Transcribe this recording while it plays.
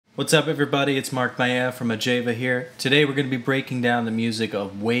What's up everybody, it's Mark Mayea from Ajeva here. Today we're going to be breaking down the music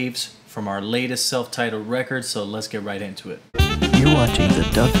of Waves from our latest self-titled record, so let's get right into it. You're watching the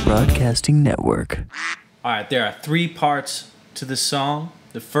Duck Broadcasting Network. Alright, there are 3 parts to this song.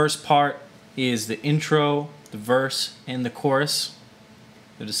 The first part is the intro, the verse, and the chorus.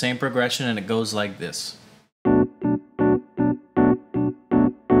 They're the same progression and it goes like this.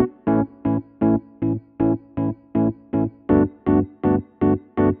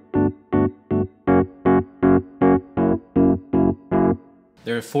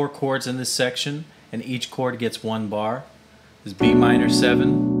 There are 4 chords in this section, and each chord gets 1 bar. There's B minor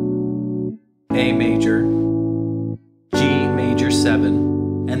 7, A major, G major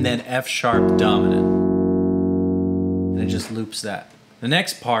 7, and then F sharp dominant. And it just loops that. The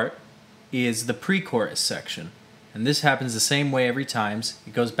next part is the pre-chorus section. And this happens the same way every time.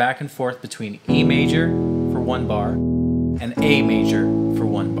 It goes back and forth between E major for 1 bar and A major for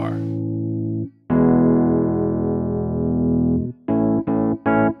 1 bar.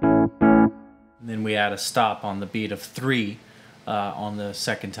 Then we add a stop on the beat of 3 on the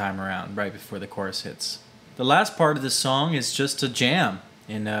second time around, right before the chorus hits. The last part of the song is just a jam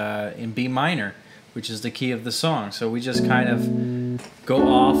in B minor, which is the key of the song. So we just kind of go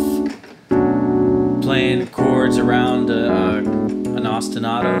off playing chords around an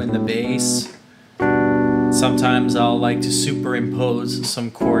ostinato in the bass. Sometimes I'll like to superimpose some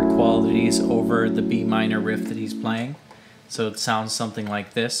chord qualities over the B minor riff that he's playing. So it sounds something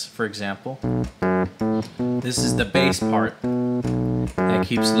like this, for example. This is the bass part that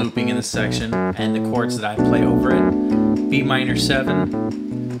keeps looping in the section, and the chords that I play over it. B minor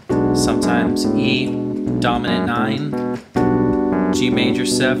 7, sometimes E dominant 9, G major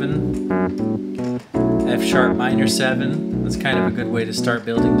 7, F sharp minor 7. That's kind of a good way to start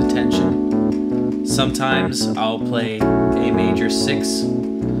building the tension. Sometimes I'll play A major 6,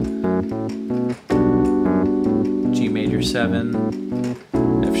 G major 7,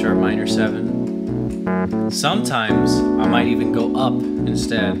 F sharp minor 7. Sometimes I might even go up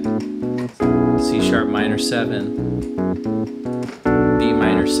instead. C sharp minor 7, B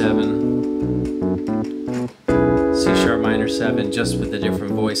minor 7, C sharp minor 7, just with a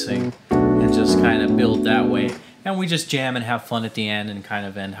different voicing, and just kind of build that way. And we just jam and have fun at the end and kind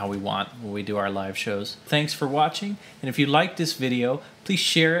of end how we want when we do our live shows. Thanks for watching, and if you liked this video, please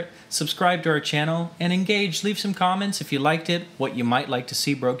share it, subscribe to our channel, and engage. Leave some comments if you liked it, what you might like to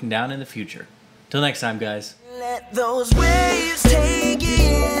see broken down in the future. Till next time, guys. Let those waves take you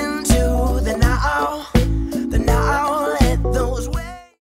into the now.